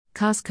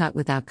Cost cut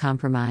without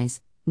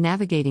compromise,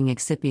 navigating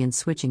excipient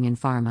switching in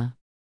pharma.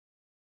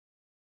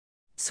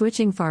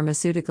 Switching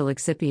pharmaceutical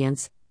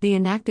excipients, the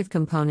inactive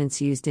components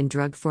used in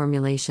drug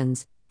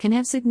formulations, can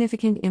have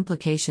significant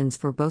implications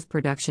for both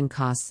production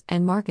costs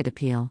and market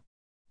appeal.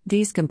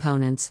 These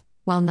components,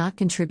 while not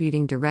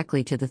contributing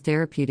directly to the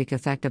therapeutic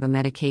effect of a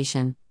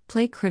medication,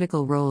 play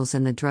critical roles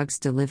in the drug's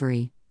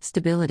delivery,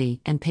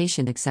 stability, and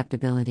patient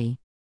acceptability.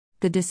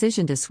 The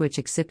decision to switch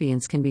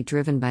excipients can be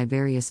driven by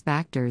various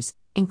factors,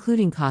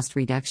 including cost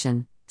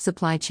reduction,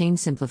 supply chain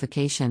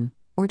simplification,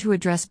 or to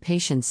address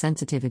patient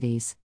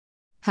sensitivities.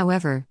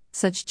 However,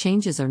 such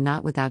changes are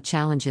not without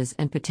challenges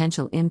and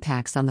potential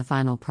impacts on the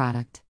final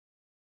product.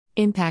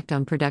 Impact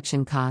on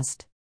production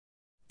cost.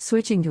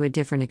 Switching to a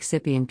different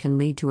excipient can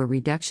lead to a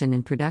reduction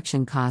in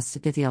production costs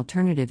if the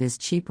alternative is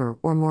cheaper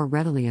or more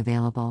readily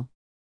available.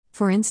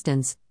 For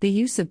instance, the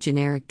use of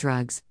generic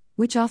drugs,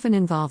 which often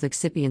involve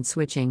excipient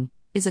switching,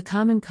 is a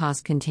common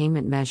cost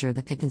containment measure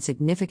that can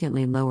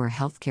significantly lower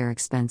healthcare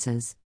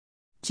expenses.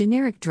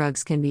 Generic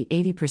drugs can be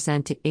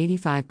 80% to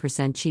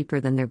 85% cheaper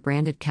than their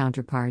branded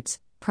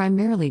counterparts,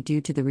 primarily due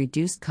to the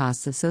reduced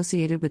costs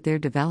associated with their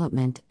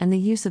development and the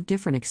use of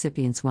different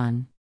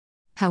excipients.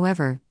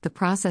 However, the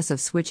process of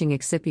switching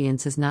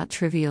excipients is not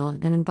trivial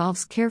and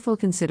involves careful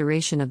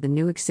consideration of the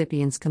new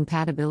excipient's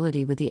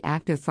compatibility with the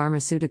active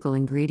pharmaceutical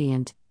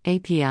ingredient,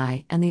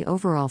 API, and the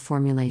overall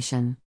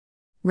formulation.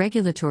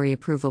 Regulatory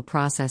approval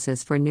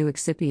processes for new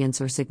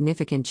excipients or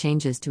significant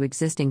changes to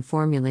existing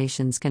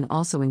formulations can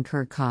also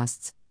incur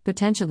costs,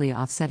 potentially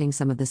offsetting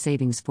some of the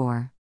savings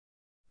for.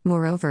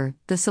 Moreover,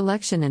 the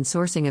selection and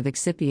sourcing of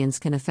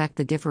excipients can affect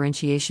the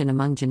differentiation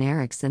among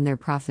generics and their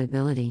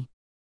profitability.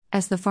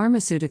 As the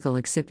pharmaceutical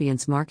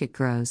excipients market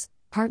grows,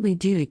 partly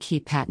due to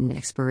key patent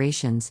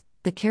expirations,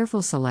 the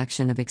careful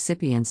selection of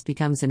excipients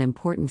becomes an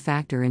important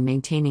factor in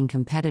maintaining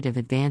competitive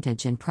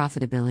advantage and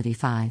profitability.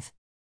 5.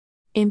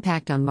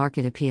 Impact on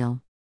market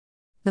appeal.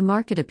 The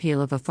market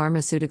appeal of a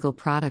pharmaceutical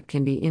product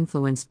can be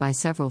influenced by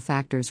several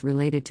factors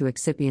related to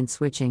excipient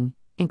switching,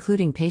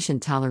 including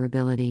patient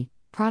tolerability,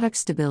 product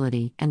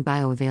stability, and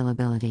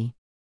bioavailability.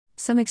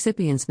 Some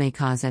excipients may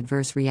cause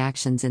adverse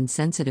reactions in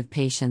sensitive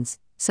patients,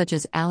 such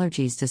as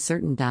allergies to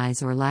certain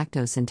dyes or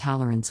lactose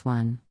intolerance.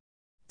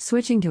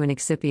 Switching to an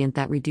excipient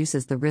that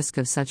reduces the risk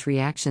of such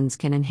reactions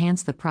can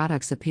enhance the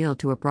product's appeal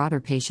to a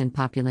broader patient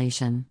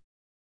population.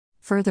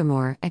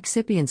 Furthermore,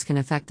 excipients can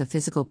affect the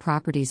physical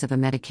properties of a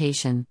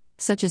medication,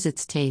 such as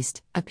its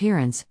taste,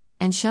 appearance,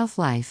 and shelf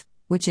life,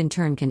 which in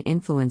turn can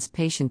influence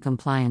patient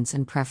compliance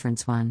and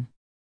preference.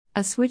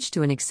 A switch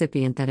to an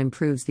excipient that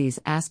improves these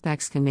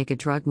aspects can make a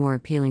drug more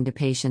appealing to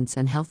patients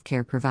and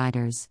healthcare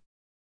providers.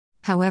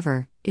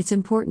 However, it's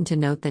important to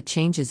note that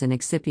changes in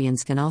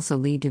excipients can also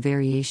lead to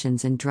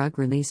variations in drug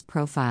release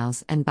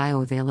profiles and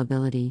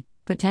bioavailability,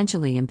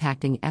 potentially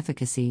impacting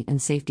efficacy and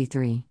safety.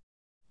 3.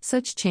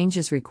 Such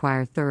changes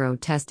require thorough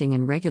testing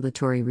and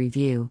regulatory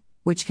review,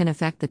 which can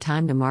affect the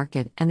time to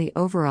market and the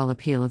overall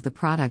appeal of the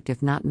product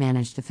if not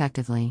managed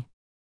effectively.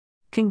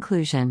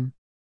 Conclusion.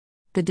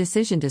 The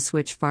decision to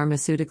switch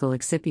pharmaceutical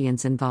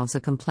excipients involves a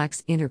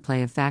complex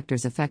interplay of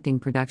factors affecting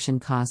production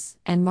costs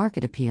and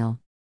market appeal.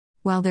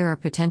 While there are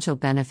potential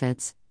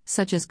benefits,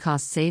 such as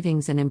cost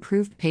savings and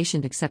improved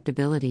patient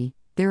acceptability,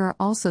 there are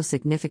also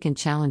significant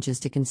challenges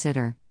to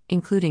consider,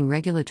 including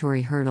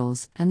regulatory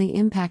hurdles and the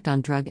impact on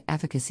drug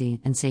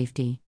efficacy and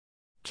safety.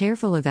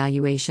 Careful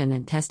evaluation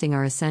and testing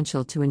are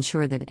essential to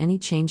ensure that any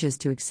changes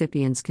to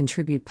excipients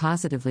contribute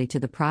positively to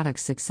the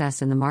product's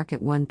success in the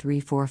market. 1, 3,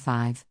 4,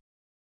 5.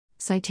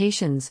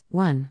 Citations.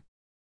 1.